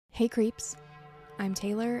Hey creeps, I'm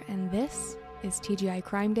Taylor and this is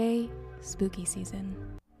TGICrimeday Spooky Season.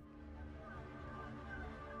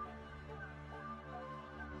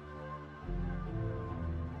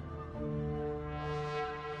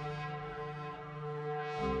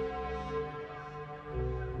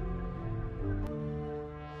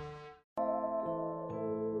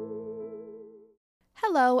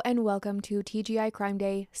 Hello and welcome to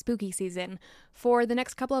TGICrimeday Spooky Season. For the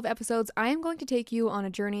next couple of episodes, I am going to take you on a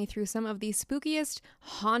journey through some of the spookiest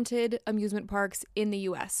haunted amusement parks in the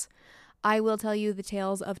US. I will tell you the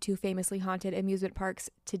tales of two famously haunted amusement parks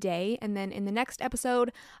today, and then in the next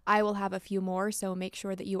episode, I will have a few more, so make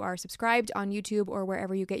sure that you are subscribed on YouTube or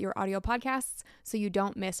wherever you get your audio podcasts so you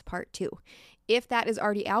don't miss part 2. If that is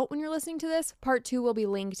already out when you're listening to this, part 2 will be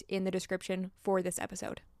linked in the description for this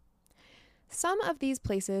episode. Some of these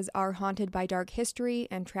places are haunted by dark history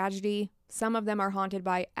and tragedy. Some of them are haunted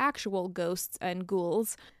by actual ghosts and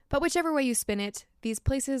ghouls. But whichever way you spin it, these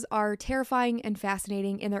places are terrifying and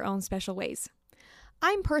fascinating in their own special ways.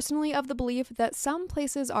 I'm personally of the belief that some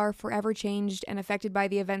places are forever changed and affected by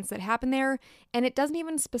the events that happen there, and it doesn't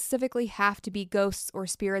even specifically have to be ghosts or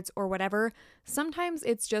spirits or whatever. Sometimes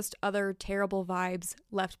it's just other terrible vibes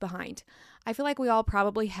left behind. I feel like we all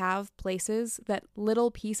probably have places that little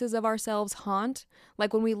pieces of ourselves haunt,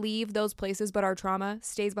 like when we leave those places but our trauma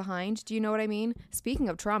stays behind. Do you know what I mean? Speaking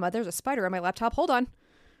of trauma, there's a spider on my laptop. Hold on.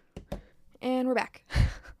 And we're back.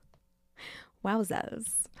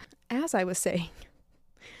 Wowzers. As I was saying,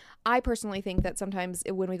 I personally think that sometimes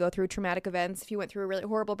when we go through traumatic events, if you went through a really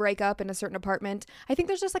horrible breakup in a certain apartment, I think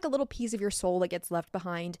there's just like a little piece of your soul that gets left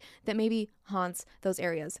behind that maybe haunts those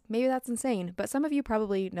areas. Maybe that's insane, but some of you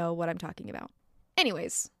probably know what I'm talking about.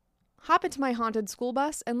 Anyways, hop into my haunted school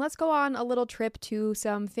bus and let's go on a little trip to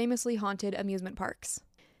some famously haunted amusement parks.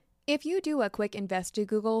 If you do a quick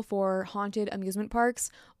Google for haunted amusement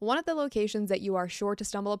parks, one of the locations that you are sure to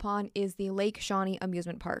stumble upon is the Lake Shawnee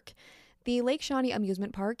Amusement Park. The Lake Shawnee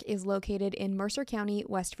Amusement Park is located in Mercer County,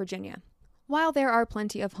 West Virginia. While there are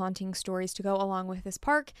plenty of haunting stories to go along with this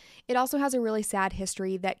park, it also has a really sad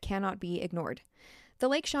history that cannot be ignored. The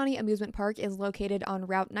Lake Shawnee Amusement Park is located on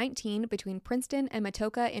Route 19 between Princeton and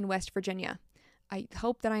Matoka in West Virginia. I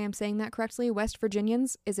hope that I am saying that correctly. West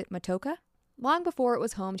Virginians, is it Matoka? Long before it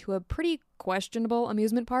was home to a pretty questionable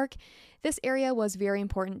amusement park, this area was very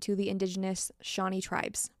important to the indigenous Shawnee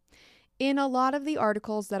tribes. In a lot of the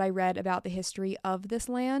articles that I read about the history of this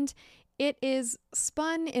land, it is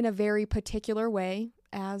spun in a very particular way,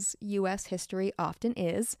 as U.S. history often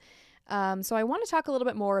is. So I want to talk a little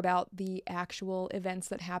bit more about the actual events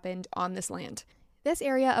that happened on this land. This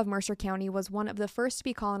area of Mercer County was one of the first to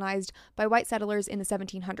be colonized by white settlers in the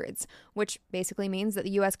 1700s, which basically means that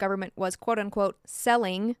the U.S. government was quote-unquote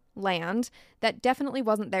selling land that definitely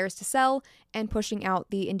wasn't theirs to sell and pushing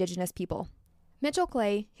out the indigenous people. Mitchell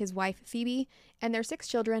Clay, his wife Phoebe, and their 6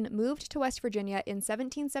 children moved to West Virginia in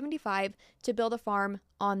 1775 to build a farm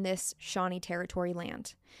on this Shawnee Territory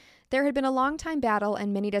land. There had been a long-time battle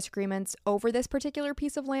and many disagreements over this particular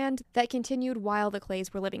piece of land that continued while the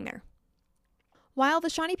Clays were living there. While the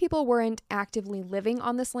Shawnee people weren't actively living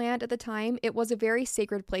on this land at the time, it was a very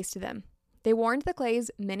sacred place to them. They warned the Clays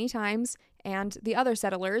many times and the other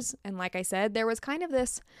settlers, and like I said, there was kind of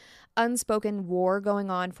this unspoken war going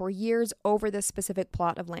on for years over this specific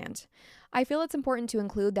plot of land. I feel it's important to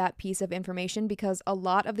include that piece of information because a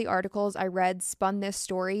lot of the articles I read spun this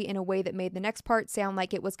story in a way that made the next part sound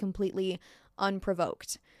like it was completely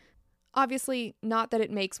unprovoked. Obviously, not that it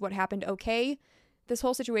makes what happened okay. This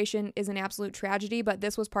whole situation is an absolute tragedy, but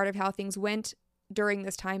this was part of how things went during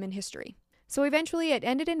this time in history. So eventually it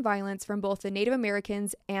ended in violence from both the Native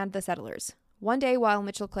Americans and the settlers. One day while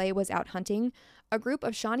Mitchell Clay was out hunting, a group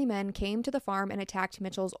of Shawnee men came to the farm and attacked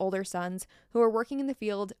Mitchell's older sons, who were working in the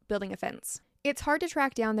field building a fence. It's hard to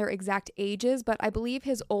track down their exact ages, but I believe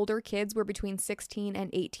his older kids were between 16 and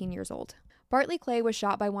 18 years old. Bartley Clay was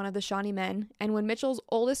shot by one of the Shawnee men, and when Mitchell's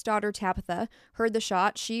oldest daughter, Tabitha, heard the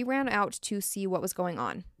shot, she ran out to see what was going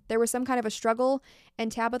on. There was some kind of a struggle,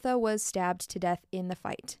 and Tabitha was stabbed to death in the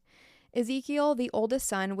fight. Ezekiel, the oldest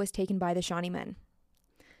son, was taken by the Shawnee men.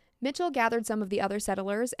 Mitchell gathered some of the other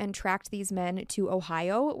settlers and tracked these men to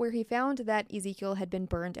Ohio, where he found that Ezekiel had been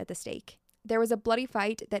burned at the stake. There was a bloody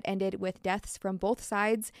fight that ended with deaths from both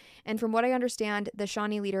sides, and from what I understand, the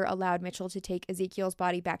Shawnee leader allowed Mitchell to take Ezekiel's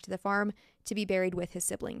body back to the farm to be buried with his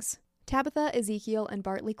siblings. Tabitha, Ezekiel, and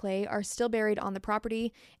Bartley Clay are still buried on the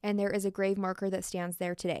property, and there is a grave marker that stands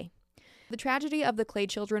there today. The tragedy of the Clay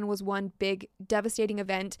children was one big, devastating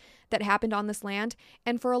event that happened on this land,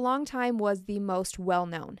 and for a long time was the most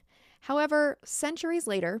well-known. However, centuries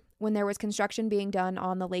later, when there was construction being done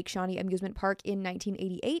on the Lake Shawnee Amusement Park in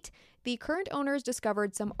 1988, the current owners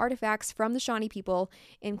discovered some artifacts from the Shawnee people,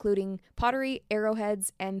 including pottery,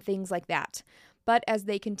 arrowheads, and things like that. But as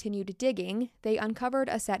they continued digging, they uncovered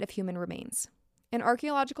a set of human remains. An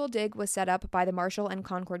archaeological dig was set up by the Marshall and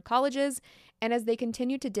Concord colleges, and as they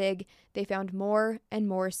continued to dig, they found more and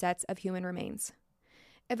more sets of human remains.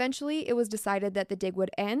 Eventually, it was decided that the dig would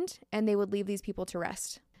end, and they would leave these people to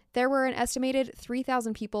rest. There were an estimated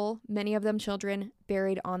 3,000 people, many of them children,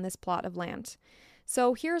 buried on this plot of land.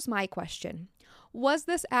 So here's my question. Was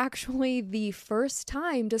this actually the first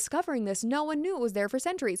time discovering this? No one knew it was there for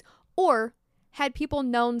centuries. Or had people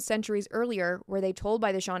known centuries earlier, were they told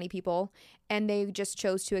by the Shawnee people, and they just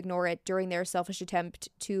chose to ignore it during their selfish attempt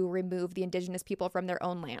to remove the indigenous people from their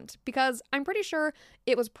own land? Because I'm pretty sure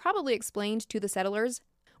it was probably explained to the settlers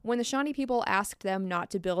when the Shawnee people asked them not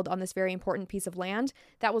to build on this very important piece of land.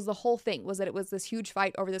 That was the whole thing, was that it was this huge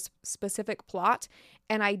fight over this specific plot,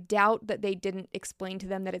 and I doubt that they didn't explain to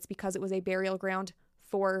them that it's because it was a burial ground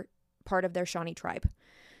for part of their Shawnee tribe.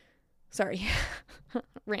 Sorry,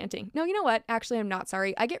 ranting. No, you know what? Actually, I'm not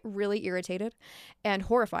sorry. I get really irritated and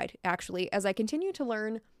horrified, actually, as I continue to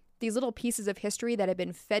learn these little pieces of history that have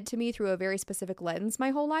been fed to me through a very specific lens my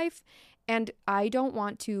whole life, and I don't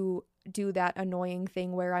want to do that annoying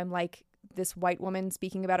thing where I'm like this white woman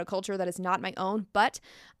speaking about a culture that is not my own, but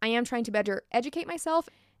I am trying to better educate myself,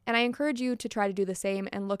 and I encourage you to try to do the same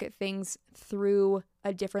and look at things through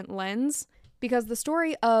a different lens, because the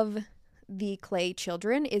story of the Clay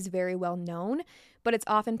children is very well known, but it's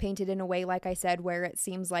often painted in a way, like I said, where it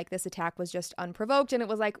seems like this attack was just unprovoked and it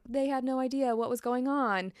was like they had no idea what was going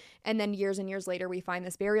on. And then years and years later, we find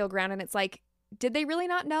this burial ground and it's like, did they really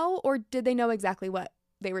not know, or did they know exactly what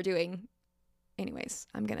they were doing? Anyways,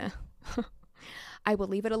 I will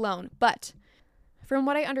leave it alone. But from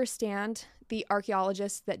what I understand, the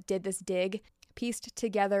archaeologists that did this dig pieced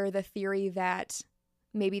together the theory that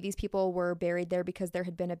maybe these people were buried there because there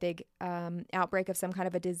had been a big outbreak of some kind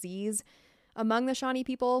of a disease among the Shawnee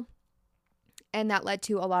people, and that led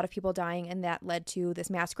to a lot of people dying, and that led to this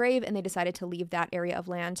mass grave, and they decided to leave that area of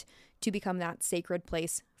land to become that sacred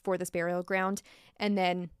place for this burial ground. And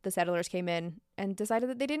then the settlers came in and decided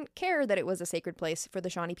that they didn't care that it was a sacred place for the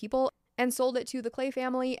Shawnee people and sold it to the Clay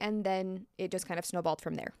family, and then it just kind of snowballed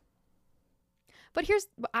from there. But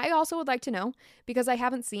I also would like to know, because I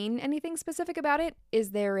haven't seen anything specific about it,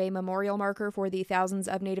 is there a memorial marker for the thousands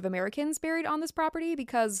of Native Americans buried on this property?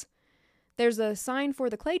 Because there's a sign for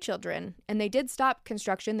the Clay children, and they did stop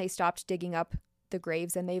construction. They stopped digging up the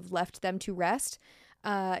graves, and they've left them to rest.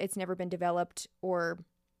 It's never been developed or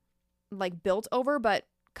built over, but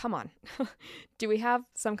come on. Do we have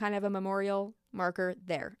some kind of a memorial marker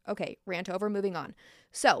there? Okay, rant over, moving on.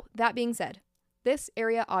 So, that being said, this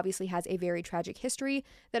area obviously has a very tragic history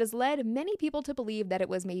that has led many people to believe that it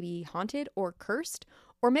was maybe haunted or cursed,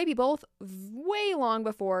 or maybe both, way long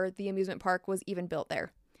before the amusement park was even built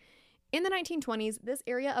there. In the 1920s, this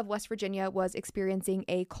area of West Virginia was experiencing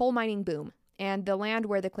a coal mining boom, and the land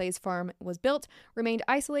where the Clay's farm was built remained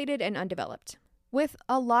isolated and undeveloped. With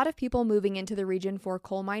a lot of people moving into the region for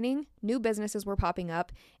coal mining, new businesses were popping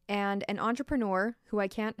up, and an entrepreneur, who I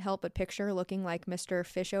can't help but picture looking like Mr.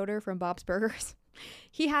 Fish Odor from Bob's Burgers,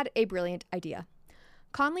 he had a brilliant idea.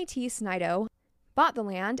 Conley T. Snido bought the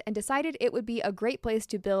land and decided it would be a great place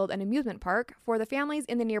to build an amusement park for the families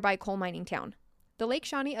in the nearby coal mining town. The Lake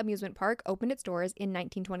Shawnee Amusement Park opened its doors in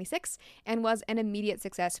 1926 and was an immediate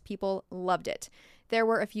success. People loved it. There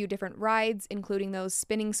were a few different rides, including those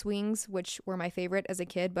spinning swings, which were my favorite as a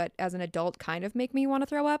kid, but as an adult kind of make me want to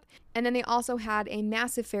throw up. And then they also had a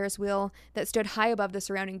massive Ferris wheel that stood high above the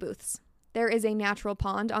surrounding booths. There is a natural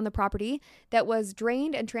pond on the property that was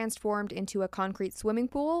drained and transformed into a concrete swimming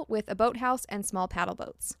pool with a boathouse and small paddle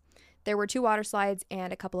boats. There were 2 water slides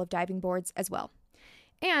and a couple of diving boards as well.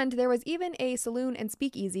 And there was even a saloon and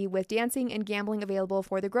speakeasy with dancing and gambling available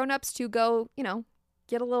for the grown-ups to go,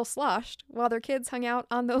 get a little sloshed while their kids hung out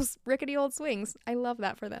on those rickety old swings. I love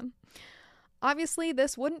that for them. Obviously,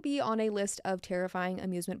 this wouldn't be on a list of terrifying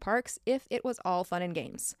amusement parks if it was all fun and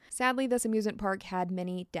games. Sadly, this amusement park had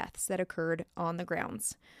many deaths that occurred on the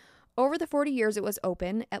grounds. Over the 40 years it was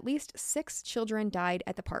open, at least 6 children died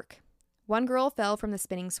at the park. 1 girl fell from the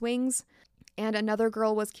spinning swings, and another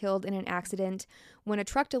girl was killed in an accident when a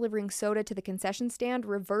truck delivering soda to the concession stand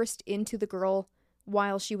reversed into the girl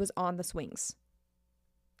while she was on the swings.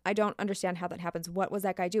 I don't understand how that happens. What was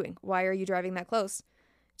that guy doing? Why are you driving that close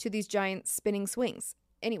to these giant spinning swings?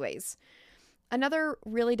 Anyways, another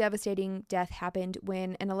really devastating death happened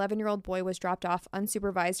when an 11-year-old boy was dropped off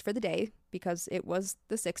unsupervised for the day, because it was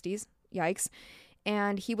the 60s, yikes,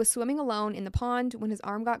 and he was swimming alone in the pond when his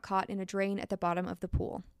arm got caught in a drain at the bottom of the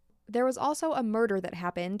pool. There was also a murder that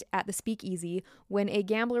happened at the Speakeasy when a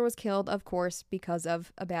gambler was killed, of course, because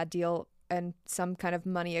of a bad deal and some kind of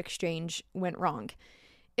money exchange went wrong.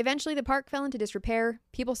 Eventually, the park fell into disrepair,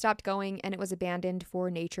 people stopped going, and it was abandoned for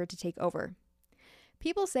nature to take over.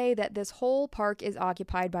 People say that this whole park is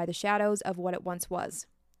occupied by the shadows of what it once was.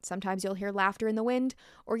 Sometimes you'll hear laughter in the wind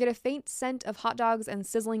or get a faint scent of hot dogs and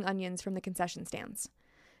sizzling onions from the concession stands.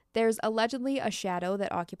 There's allegedly a shadow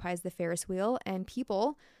that occupies the Ferris wheel, and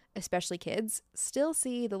people, especially kids, still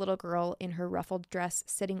see the little girl in her ruffled dress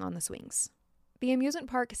sitting on the swings. The amusement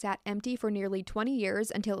park sat empty for nearly 20 years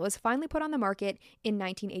until it was finally put on the market in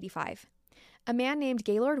 1985. A man named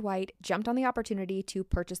Gaylord White jumped on the opportunity to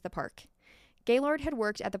purchase the park. Gaylord had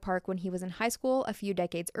worked at the park when he was in high school a few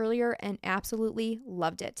decades earlier and absolutely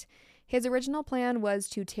loved it. His original plan was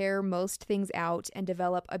to tear most things out and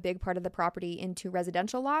develop a big part of the property into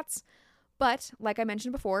residential lots, but, like I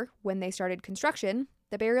mentioned before, when they started construction,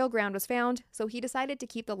 the burial ground was found, so he decided to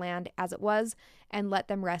keep the land as it was and let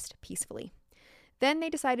them rest peacefully. Then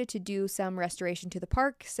they decided to do some restoration to the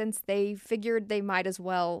park since they figured they might as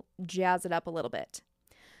well jazz it up a little bit.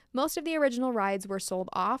 Most of the original rides were sold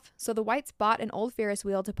off, so the Whites bought an old Ferris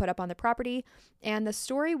wheel to put up on the property, and the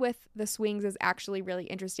story with the swings is actually really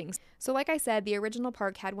interesting. So like I said, the original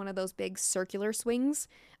park had one of those big circular swings,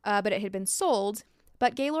 but it had been sold,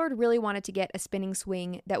 but Gaylord really wanted to get a spinning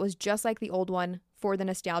swing that was just like the old one for the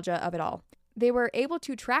nostalgia of it all. They were able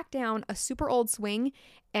to track down a super old swing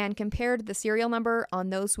and compared the serial number on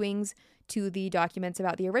those swings to the documents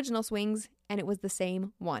about the original swings, and it was the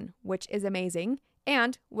same one, which is amazing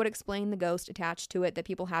and would explain the ghost attached to it that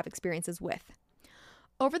people have experiences with.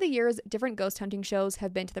 Over the years, different ghost hunting shows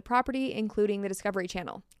have been to the property, including the Discovery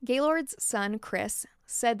Channel. Gaylord's son, Chris,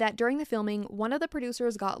 said that during the filming, one of the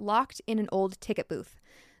producers got locked in an old ticket booth.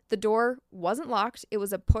 The door wasn't locked. It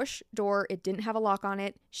was a push door. It didn't have a lock on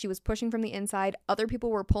it. She was pushing from the inside. Other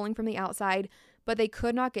people were pulling from the outside, but they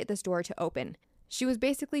could not get this door to open. She was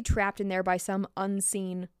basically trapped in there by some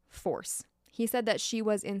unseen force. He said that she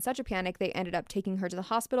was in such a panic they ended up taking her to the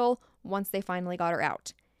hospital once they finally got her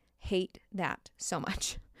out. Hate that so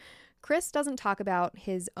much. Chris doesn't talk about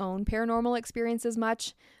his own paranormal experiences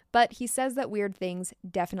much, but he says that weird things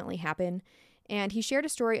definitely happen, and he shared a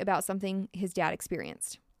story about something his dad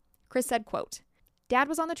experienced. Chris said, quote, "Dad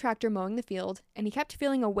was on the tractor mowing the field, and he kept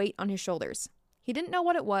feeling a weight on his shoulders. He didn't know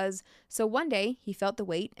what it was, so one day he felt the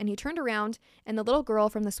weight, and he turned around, and the little girl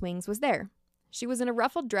from the swings was there. She was in a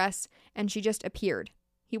ruffled dress, and she just appeared.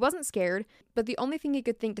 He wasn't scared, but the only thing he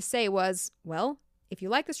could think to say was, 'Well, if you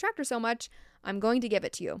like this tractor so much, I'm going to give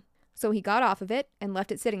it to you.' So he got off of it and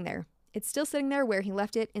left it sitting there. It's still sitting there where he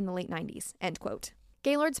left it in the late 90s, end quote.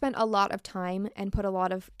 Gaylord spent a lot of time and put a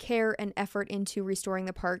lot of care and effort into restoring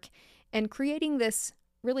the park and creating this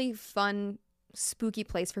really fun, spooky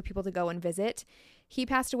place for people to go and visit. He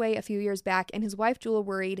passed away a few years back, and his wife Jewel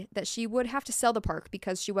worried that she would have to sell the park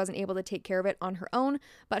because she wasn't able to take care of it on her own,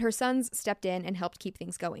 but her sons stepped in and helped keep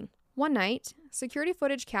things going. One night, security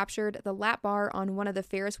footage captured the lap bar on one of the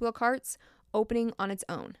Ferris wheel carts opening on its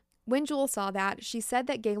own. When Jewel saw that, she said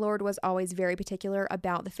that Gaylord was always very particular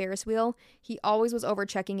about the Ferris wheel. He always was over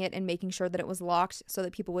checking it and making sure that it was locked so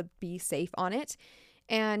that people would be safe on it.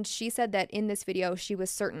 And she said that in this video, she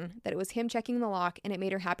was certain that it was him checking the lock, and it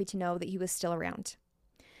made her happy to know that he was still around.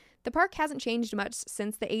 The park hasn't changed much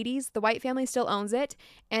since the 80s. The White family still owns it,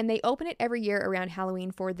 and they open it every year around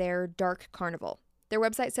Halloween for their Dark Carnival. Their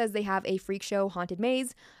website says they have a freak show haunted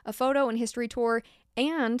maze, a photo and history tour,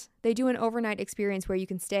 and they do an overnight experience where you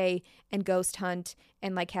can stay and ghost hunt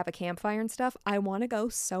and like have a campfire and stuff. I want to go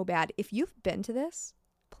so bad. If you've been to this,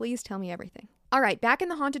 please tell me everything. All right, back in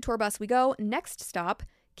the haunted tour bus we go. Next stop,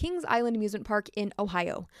 Kings Island Amusement Park in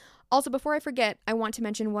Ohio. Also, before I forget, I want to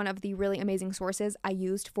mention one of the really amazing sources I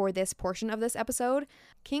used for this portion of this episode.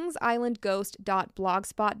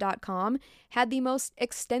 kingsislandghost.blogspot.com had the most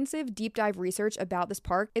extensive deep dive research about this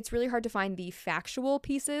park. It's really hard to find the factual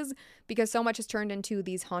pieces because so much has turned into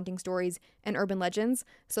these haunting stories and urban legends,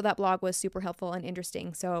 so that blog was super helpful and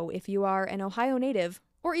interesting. So if you are an Ohio native,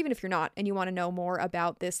 or even if you're not and you want to know more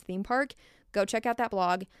about this theme park, go check out that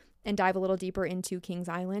blog and dive a little deeper into Kings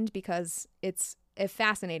Island because it's a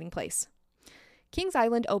fascinating place. Kings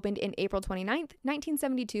Island opened in April 29th,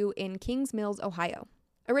 1972 in Kings Mills, Ohio.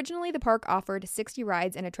 Originally, the park offered 60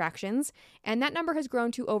 rides and attractions, and that number has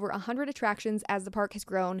grown to over 100 attractions as the park has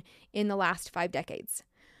grown in the last 5 decades.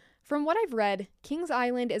 From what I've read, Kings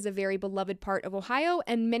Island is a very beloved part of Ohio,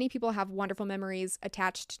 and many people have wonderful memories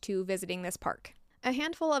attached to visiting this park. A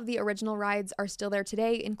handful of the original rides are still there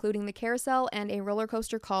today, including the carousel and a roller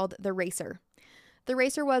coaster called the Racer. The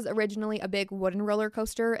racer was originally a big wooden roller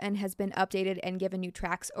coaster and has been updated and given new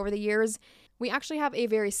tracks over the years. We actually have a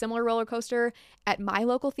very similar roller coaster at my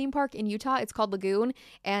local theme park in Utah. It's called Lagoon,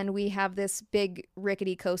 and we have this big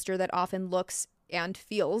rickety coaster that often looks and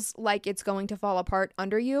feels like it's going to fall apart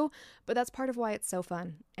under you, but that's part of why it's so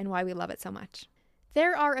fun and why we love it so much.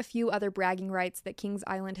 There are a few other bragging rights that Kings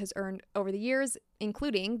Island has earned over the years,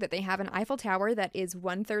 including that they have an Eiffel Tower that is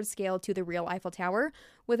 1/3 scale to the real Eiffel Tower,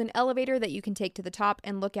 with an elevator that you can take to the top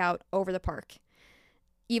and look out over the park.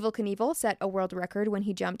 Evel Knievel set a world record when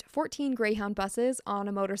he jumped 14 Greyhound buses on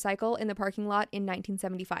a motorcycle in the parking lot in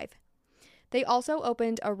 1975. They also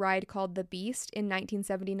opened a ride called The Beast in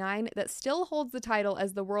 1979 that still holds the title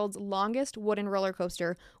as the world's longest wooden roller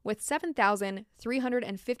coaster, with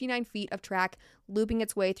 7,359 feet of track looping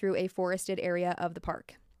its way through a forested area of the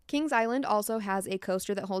park. Kings Island also has a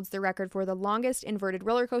coaster that holds the record for the longest inverted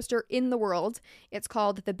roller coaster in the world. It's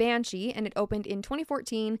called the Banshee, and it opened in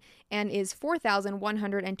 2014 and is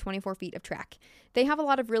 4,124 feet of track. They have a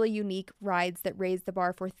lot of really unique rides that raise the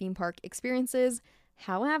bar for theme park experiences.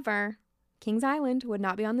 However, Kings Island would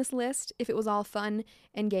not be on this list if it was all fun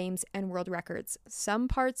and games and world records. Some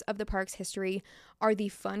parts of the park's history are the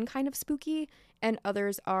fun kind of spooky, and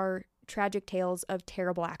others are tragic tales of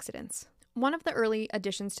terrible accidents. One of the early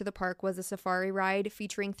additions to the park was a safari ride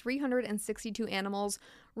featuring 362 animals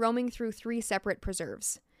roaming through 3 separate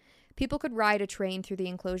preserves. People could ride a train through the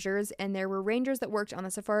enclosures, and there were rangers that worked on the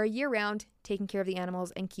safari year-round, taking care of the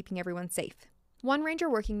animals and keeping everyone safe. One ranger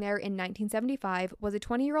working there in 1975 was a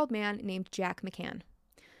 20-year-old man named Jack McCann.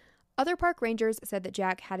 Other park rangers said that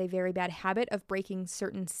Jack had a very bad habit of breaking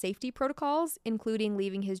certain safety protocols, including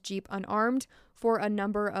leaving his Jeep unarmed for a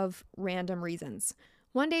number of random reasons.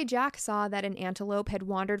 One day, Jack saw that an antelope had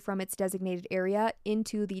wandered from its designated area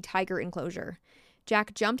into the tiger enclosure.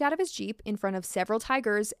 Jack jumped out of his Jeep in front of several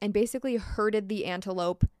tigers and basically herded the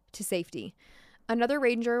antelope to safety. Another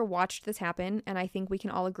ranger watched this happen, and I think we can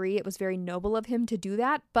all agree it was very noble of him to do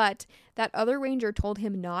that, but that other ranger told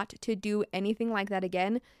him not to do anything like that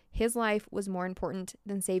again. His life was more important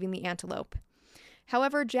than saving the antelope.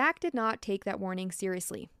 However, Jack did not take that warning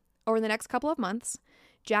seriously. Over the next couple of months,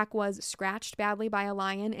 Jack was scratched badly by a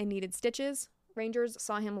lion and needed stitches. Rangers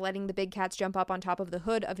saw him letting the big cats jump up on top of the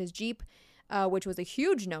hood of his Jeep, which was a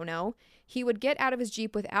huge no-no. He would get out of his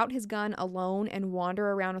Jeep without his gun alone and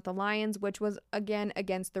wander around with the lions, which was, again,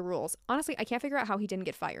 against the rules. Honestly, I can't figure out how he didn't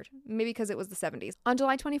get fired. Maybe because it was the 70s. On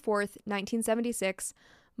July 24th, 1976,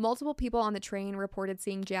 multiple people on the train reported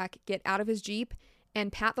seeing Jack get out of his Jeep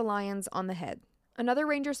and pat the lions on the head. Another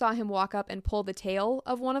ranger saw him walk up and pull the tail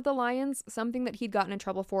of one of the lions, something that he'd gotten in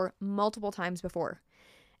trouble for multiple times before.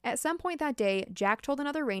 At some point that day, Jack told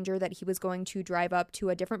another ranger that he was going to drive up to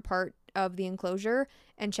a different part of the enclosure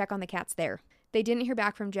and check on the cats there. They didn't hear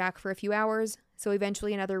back from Jack for a few hours, so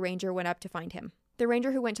eventually another ranger went up to find him. The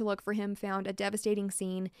ranger who went to look for him found a devastating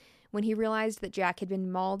scene when he realized that Jack had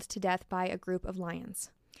been mauled to death by a group of lions.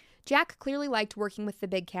 Jack clearly liked working with the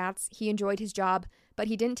big cats. He enjoyed his job, but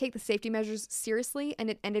he didn't take the safety measures seriously, and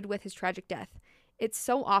it ended with his tragic death. It's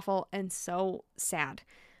so awful and so sad.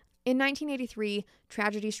 In 1983,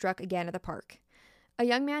 tragedy struck again at the park. A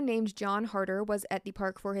young man named John Harder was at the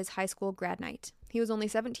park for his high school grad night. He was only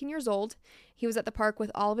 17 years old. He was at the park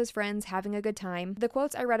with all of his friends having a good time. The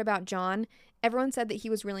quotes I read about John, everyone said that he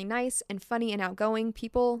was really nice and funny and outgoing.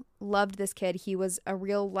 People loved this kid. He was a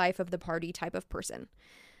real life of the party type of person.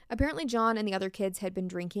 Apparently, John and the other kids had been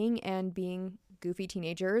drinking and being goofy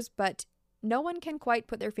teenagers, but no one can quite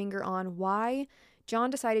put their finger on why John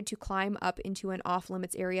decided to climb up into an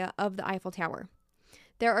off-limits area of the Eiffel Tower.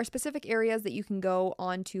 There are specific areas that you can go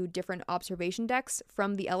onto different observation decks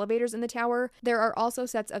from the elevators in the tower. There are also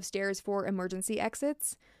sets of stairs for emergency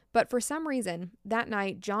exits, but for some reason, that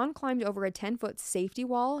night, John climbed over a 10-foot safety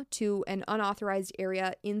wall to an unauthorized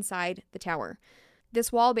area inside the tower.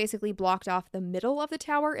 This wall basically blocked off the middle of the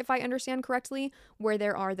tower, if I understand correctly, where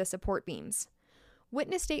there are the support beams.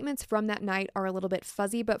 Witness statements from that night are a little bit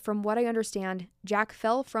fuzzy, but from what I understand, Jack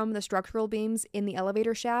fell from the structural beams in the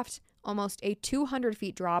elevator shaft, almost a 200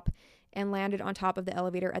 feet drop, and landed on top of the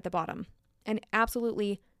elevator at the bottom. An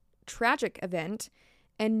absolutely tragic event,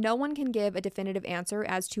 and no one can give a definitive answer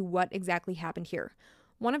as to what exactly happened here.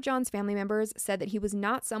 One of John's family members said that he was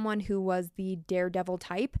not someone who was the daredevil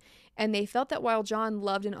type, and they felt that while John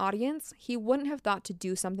loved an audience, he wouldn't have thought to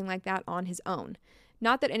do something like that on his own.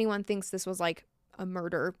 Not that anyone thinks this was like a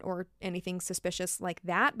murder or anything suspicious like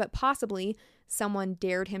that, but possibly someone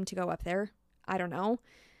dared him to go up there. I don't know.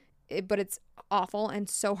 But it's awful and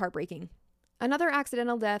so heartbreaking. Another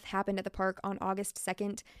accidental death happened at the park on August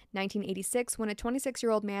 2nd, 1986, when a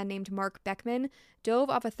 26-year-old man named Mark Beckman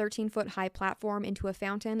dove off a 13-foot high platform into a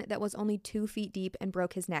fountain that was only 2 feet deep and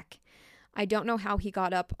broke his neck. I don't know how he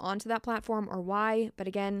got up onto that platform or why, but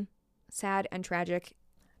again, sad and tragic.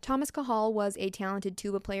 Thomas Cahal was a talented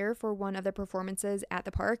tuba player for one of the performances at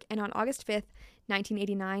the park, and on August 5th,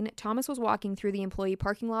 1989, Thomas was walking through the employee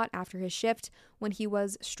parking lot after his shift when he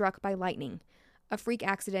was struck by lightning. A freak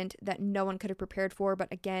accident that no one could have prepared for,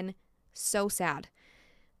 but again, so sad.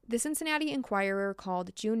 The Cincinnati Enquirer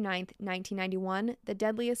called June 9th, 1991, the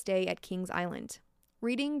deadliest day at Kings Island.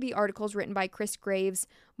 Reading the articles written by Chris Graves,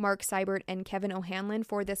 Mark Seibert, and Kevin O'Hanlon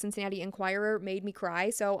for the Cincinnati Enquirer made me cry,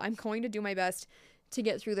 so I'm going to do my best to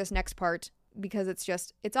get through this next part because it's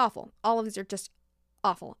awful. All of these are just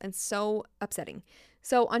awful and so upsetting.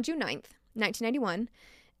 So on June 9th, 1991,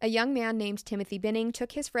 a young man named Timothy Binning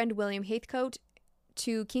took his friend William Haithcote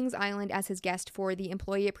to Kings Island as his guest for the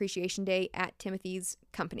Employee Appreciation Day at Timothy's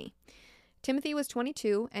company. Timothy was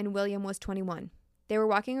 22 and William was 21. They were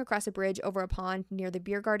walking across a bridge over a pond near the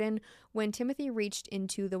beer garden when Timothy reached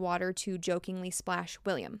into the water to jokingly splash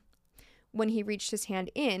William. When he reached his hand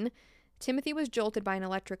in, Timothy was jolted by an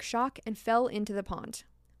electric shock and fell into the pond.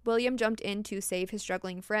 William jumped in to save his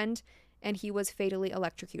struggling friend, and he was fatally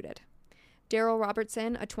electrocuted. Daryl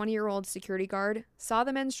Robertson, a 20-year-old security guard, saw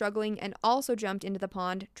the men struggling and also jumped into the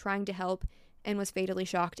pond trying to help and was fatally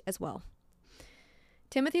shocked as well.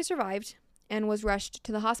 Timothy survived and was rushed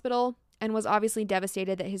to the hospital and was obviously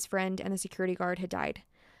devastated that his friend and the security guard had died.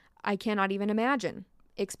 I cannot even imagine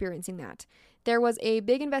experiencing that. There was a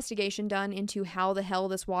big investigation done into how the hell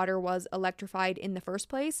this water was electrified in the first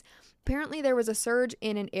place. Apparently there was a surge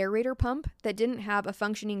in an aerator pump that didn't have a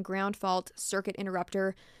functioning ground fault circuit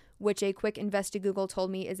interrupter, which a quick Google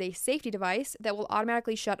told me is a safety device that will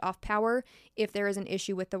automatically shut off power if there is an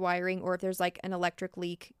issue with the wiring or if there's like an electric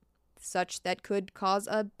leak such that could cause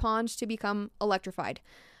a pond to become electrified.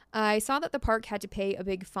 I saw that the park had to pay a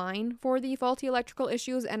big fine for the faulty electrical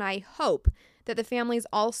issues, and I hope that the families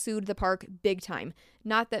all sued the park big time.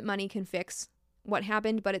 Not that money can fix what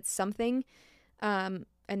happened, but it's something. And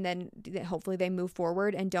then hopefully they move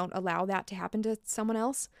forward and don't allow that to happen to someone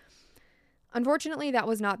else. Unfortunately, that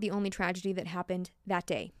was not the only tragedy that happened that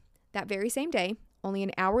day. That very same day, only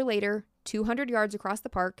an hour later, 200 yards across the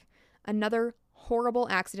park, another horrible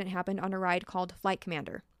accident happened on a ride called Flight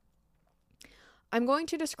Commander. I'm going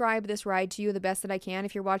to describe this ride to you the best that I can.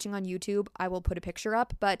 If you're watching on YouTube, I will put a picture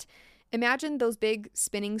up, but imagine those big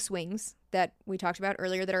spinning swings that we talked about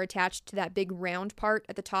earlier that are attached to that big round part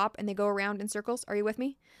at the top and they go around in circles. Are you with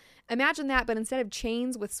me? Imagine that, but instead of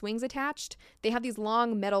chains with swings attached, they have these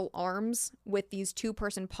long metal arms with these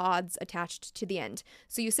 2-person pods attached to the end.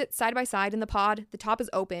 So you sit side by side in the pod, the top is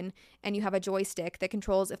open, and you have a joystick that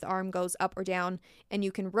controls if the arm goes up or down, and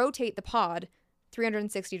you can rotate the pod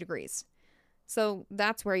 360 degrees. So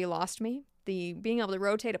that's where you lost me. The being able to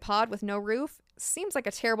rotate a pod with no roof seems like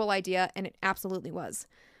a terrible idea, and it absolutely was.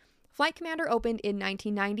 Flight Commander opened in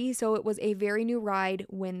 1990, so it was a very new ride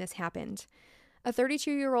when this happened. A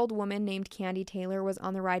 32-year-old woman named Candy Taylor was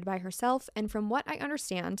on the ride by herself, and from what I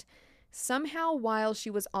understand, somehow while she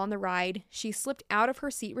was on the ride, she slipped out of her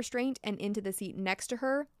seat restraint and into the seat next to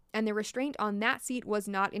her, and the restraint on that seat was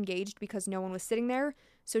not engaged because no one was sitting there,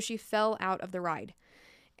 so she fell out of the ride.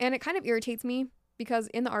 And it kind of irritates me because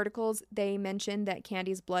in the articles, they mentioned that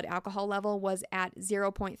Candy's blood alcohol level was at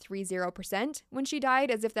 0.30% when she died,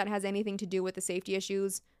 as if that has anything to do with the safety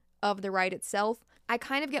issues of the ride itself. I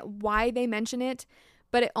kind of get why they mention it,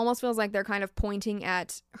 but it almost feels like they're kind of pointing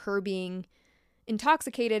at her being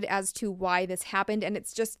intoxicated as to why this happened, and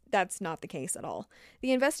it's just, that's not the case at all.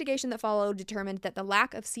 The investigation that followed determined that the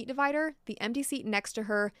lack of seat divider, the empty seat next to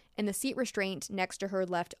her, and the seat restraint next to her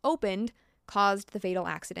left opened caused the fatal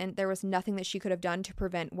accident. There was nothing that she could have done to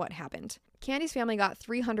prevent what happened. Candy's family got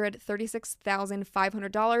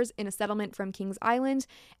 $336,500 in a settlement from Kings Island,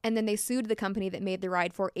 and then they sued the company that made the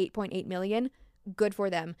ride for $8.8 million. Good for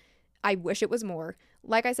them. I wish it was more.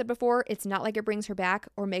 Like I said before, it's not like it brings her back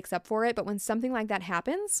or makes up for it, but when something like that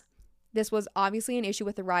happens, this was obviously an issue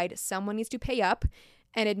with the ride. Someone needs to pay up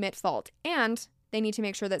and admit fault, and they need to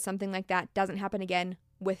make sure that something like that doesn't happen again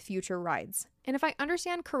with future rides. And if I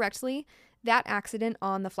understand correctly, that accident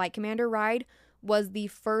on the Flight Commander ride was the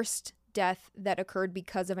first death that occurred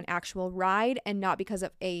because of an actual ride and not because of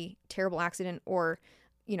a terrible accident or,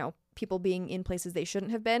 people being in places they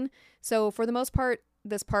shouldn't have been. So for the most part,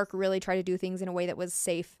 this park really tried to do things in a way that was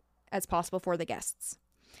safe as possible for the guests.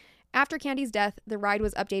 After Candy's death, the ride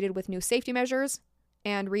was updated with new safety measures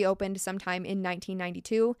and reopened sometime in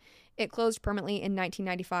 1992. It closed permanently in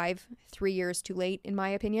 1995, 3 years too late, in my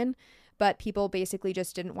opinion. but people basically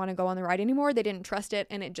just didn't want to go on the ride anymore. They didn't trust it,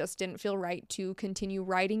 and it just didn't feel right to continue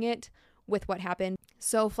riding it with what happened.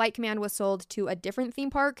 So Flight Command was sold to a different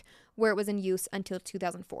theme park where it was in use until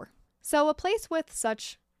 2004. So a place with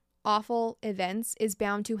such awful events is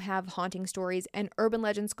bound to have haunting stories and urban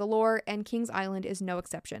legends galore, and Kings Island is no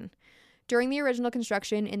exception. During the original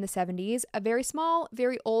construction in the 70s, a very small,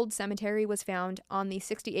 very old cemetery was found on the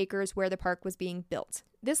 60 acres where the park was being built.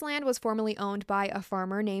 This land was formerly owned by a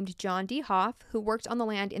farmer named John D. Hoff, who worked on the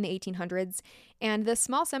land in the 1800s, and this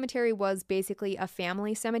small cemetery was basically a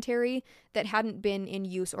family cemetery that hadn't been in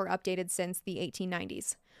use or updated since the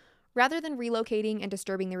 1890s. Rather than relocating and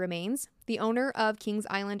disturbing the remains, the owner of Kings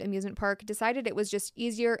Island Amusement Park decided it was just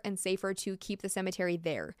easier and safer to keep the cemetery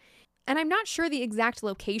there. And I'm not sure the exact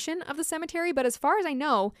location of the cemetery, but as far as I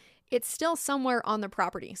know, it's still somewhere on the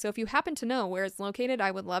property. So if you happen to know where it's located,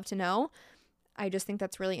 I would love to know. I just think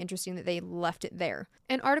that's really interesting that they left it there.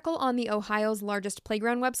 An article on the Ohio's Largest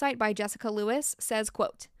Playground website by Jessica Lewis says,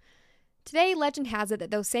 quote, "Today, legend has it that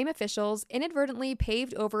those same officials inadvertently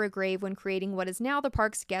paved over a grave when creating what is now the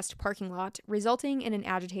park's guest parking lot, resulting in an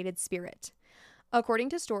agitated spirit. According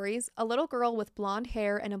to stories, a little girl with blonde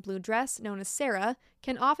hair and a blue dress known as Sarah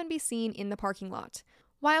can often be seen in the parking lot.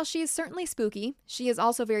 While she is certainly spooky, she is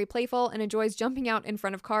also very playful and enjoys jumping out in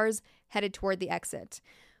front of cars headed toward the exit.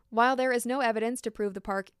 While there is no evidence to prove the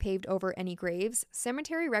park paved over any graves,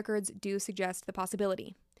 cemetery records do suggest the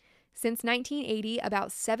possibility. Since 1980,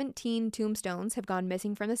 about 17 tombstones have gone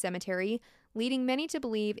missing from the cemetery, leading many to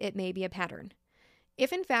believe it may be a pattern.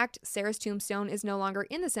 If in fact Sarah's tombstone is no longer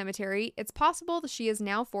in the cemetery, it's possible that she is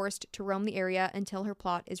now forced to roam the area until her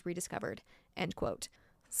plot is rediscovered." End quote.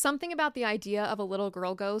 Something about the idea of a little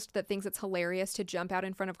girl ghost that thinks it's hilarious to jump out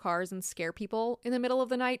in front of cars and scare people in the middle of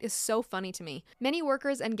the night is so funny to me. Many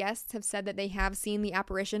workers and guests have said that they have seen the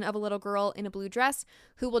apparition of a little girl in a blue dress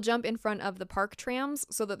who will jump in front of the park trams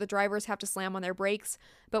so that the drivers have to slam on their brakes,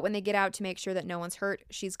 but when they get out to make sure that no one's hurt,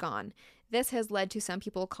 she's gone. This has led to some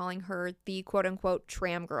people calling her the quote-unquote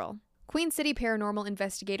tram girl. Queen City paranormal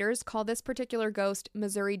investigators call this particular ghost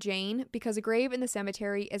Missouri Jane because a grave in the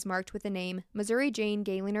cemetery is marked with the name Missouri Jane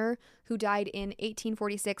Galiner, who died in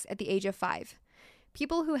 1846 at the age of 5.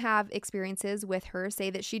 People who have experiences with her say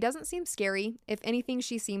that she doesn't seem scary. If anything,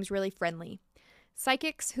 she seems really friendly.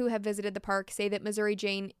 Psychics who have visited the park say that Missouri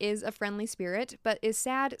Jane is a friendly spirit, but is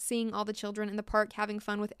sad seeing all the children in the park having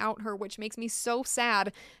fun without her, which makes me so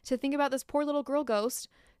sad to think about this poor little girl ghost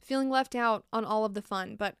feeling left out on all of the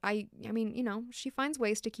fun. But I mean, you know, she finds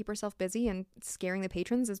ways to keep herself busy, and scaring the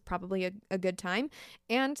patrons is probably a good time.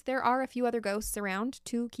 And there are a few other ghosts around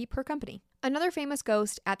to keep her company. Another famous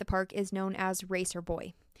ghost at the park is known as Racer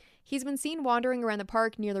Boy. He's been seen wandering around the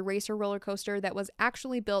park near the Racer roller coaster that was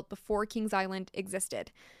actually built before Kings Island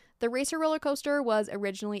existed. The Racer roller coaster was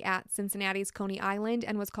originally at Cincinnati's Coney Island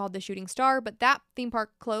and was called the Shooting Star, but that theme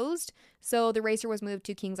park closed, so the Racer was moved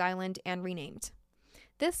to Kings Island and renamed.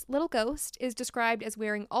 This little ghost is described as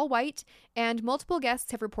wearing all white, and multiple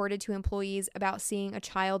guests have reported to employees about seeing a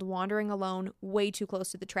child wandering alone way too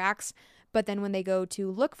close to the tracks, but then when they go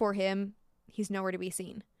to look for him, he's nowhere to be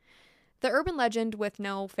seen. The urban legend, with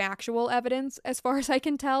no factual evidence, as far as I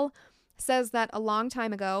can tell, says that a long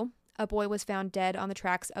time ago, a boy was found dead on the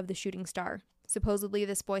tracks of the Shooting Star. Supposedly,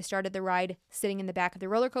 this boy started the ride sitting in the back of the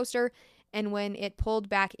roller coaster, and when it pulled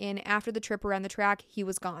back in after the trip around the track, he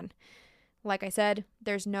was gone. Like I said,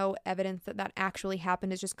 there's no evidence that that actually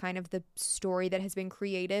happened. It's just kind of the story that has been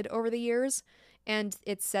created over the years, and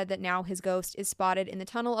it's said that now his ghost is spotted in the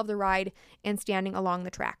tunnel of the ride and standing along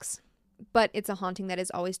the tracks. But it's a haunting that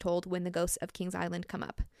is always told when the ghosts of Kings Island come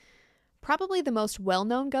up. Probably the most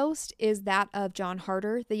well-known ghost is that of John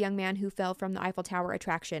Harder, the young man who fell from the Eiffel Tower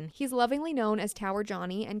attraction. He's lovingly known as Tower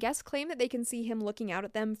Johnny, and guests claim that they can see him looking out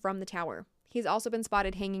at them from the tower. He's also been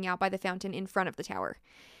spotted hanging out by the fountain in front of the tower.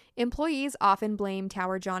 Employees often blame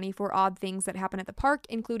Tower Johnny for odd things that happen at the park,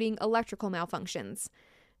 including electrical malfunctions.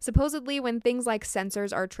 Supposedly, when things like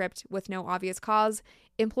sensors are tripped with no obvious cause,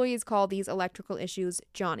 employees call these electrical issues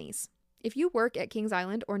Johnnies. If you work at Kings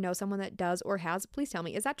Island or know someone that does or has, please tell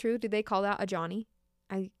me. Is that true? Do they call that a Johnny?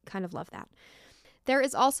 I kind of love that. There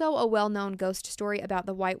is also a well-known ghost story about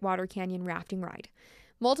the Whitewater Canyon rafting ride.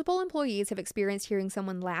 Multiple employees have experienced hearing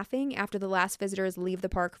someone laughing after the last visitors leave the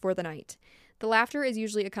park for the night. The laughter is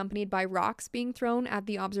usually accompanied by rocks being thrown at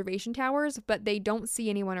the observation towers, but they don't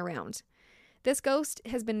see anyone around. This ghost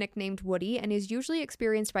has been nicknamed Woody and is usually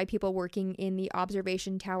experienced by people working in the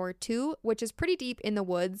Observation Tower 2, which is pretty deep in the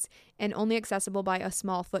woods and only accessible by a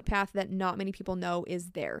small footpath that not many people know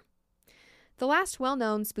is there. The last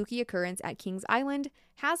well-known spooky occurrence at Kings Island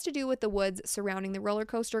has to do with the woods surrounding the roller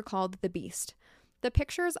coaster called the Beast. The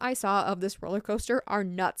pictures I saw of this roller coaster are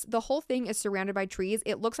nuts. The whole thing is surrounded by trees.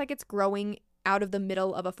 It looks like it's growing out of the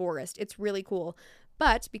middle of a forest. It's really cool.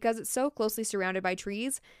 But because it's so closely surrounded by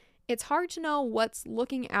trees, it's hard to know what's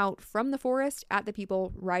looking out from the forest at the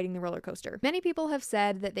people riding the roller coaster. Many people have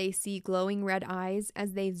said that they see glowing red eyes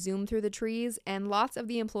as they zoom through the trees, and lots of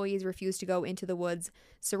the employees refuse to go into the woods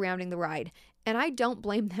surrounding the ride. And I don't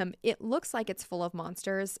blame them. It looks like it's full of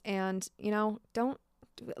monsters, and,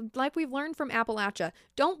 like we've learned from Appalachia,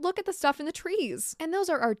 don't look at the stuff in the trees. And those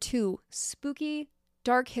are our 2 spooky,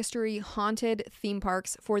 dark history haunted theme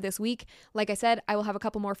parks for this week. Like I said, I will have a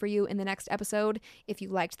couple more for you in the next episode. If you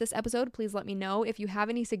liked this episode, please let me know. If you have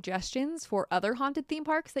any suggestions for other haunted theme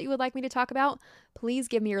parks that you would like me to talk about, please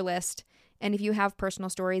give me your list. And if you have personal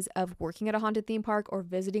stories of working at a haunted theme park or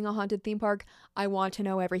visiting a haunted theme park, I want to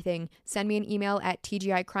know everything. Send me an email at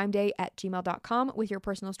tgicrimeday@gmail.com with your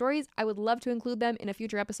personal stories. I would love to include them in a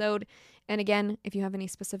future episode. And again, if you have any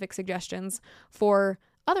specific suggestions for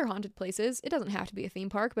other haunted places, it doesn't have to be a theme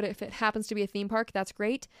park, but if it happens to be a theme park, that's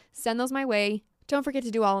great. Send those my way. Don't forget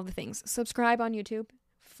to do all of the things. Subscribe on YouTube.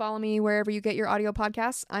 Follow me wherever you get your audio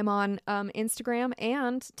podcasts. I'm on Instagram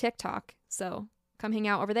and TikTok, so come hang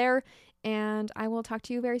out over there, and I will talk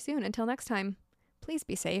to you very soon. Until next time, please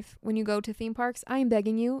be safe when you go to theme parks. I am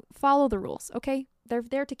begging you, follow the rules, okay? They're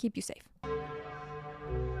there to keep you safe.